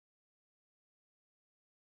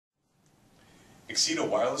Axeda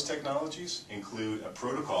Wireless technologies include a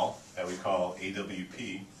protocol that we call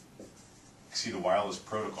AWP, Axeda Wireless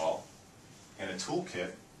Protocol, and a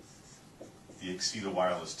toolkit, the Axeda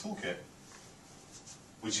Wireless Toolkit,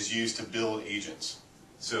 which is used to build agents.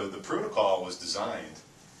 So the protocol was designed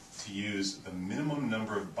to use the minimum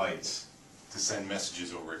number of bytes to send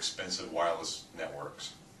messages over expensive wireless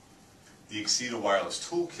networks. The Axeda Wireless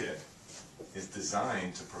Toolkit is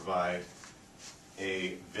designed to provide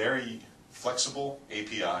a very flexible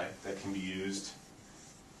API that can be used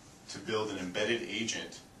to build an embedded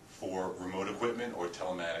agent for remote equipment or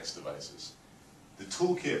telematics devices. The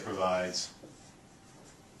toolkit provides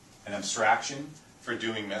an abstraction for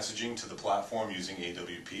doing messaging to the platform using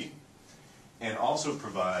AWP, and also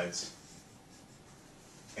provides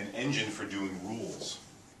an engine for doing rules,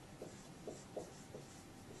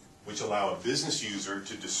 which allow a business user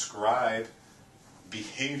to describe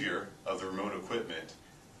behavior of the remote equipment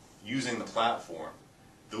using the platform.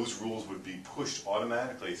 Those rules would be pushed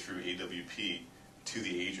automatically through AWP to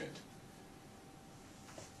the agent.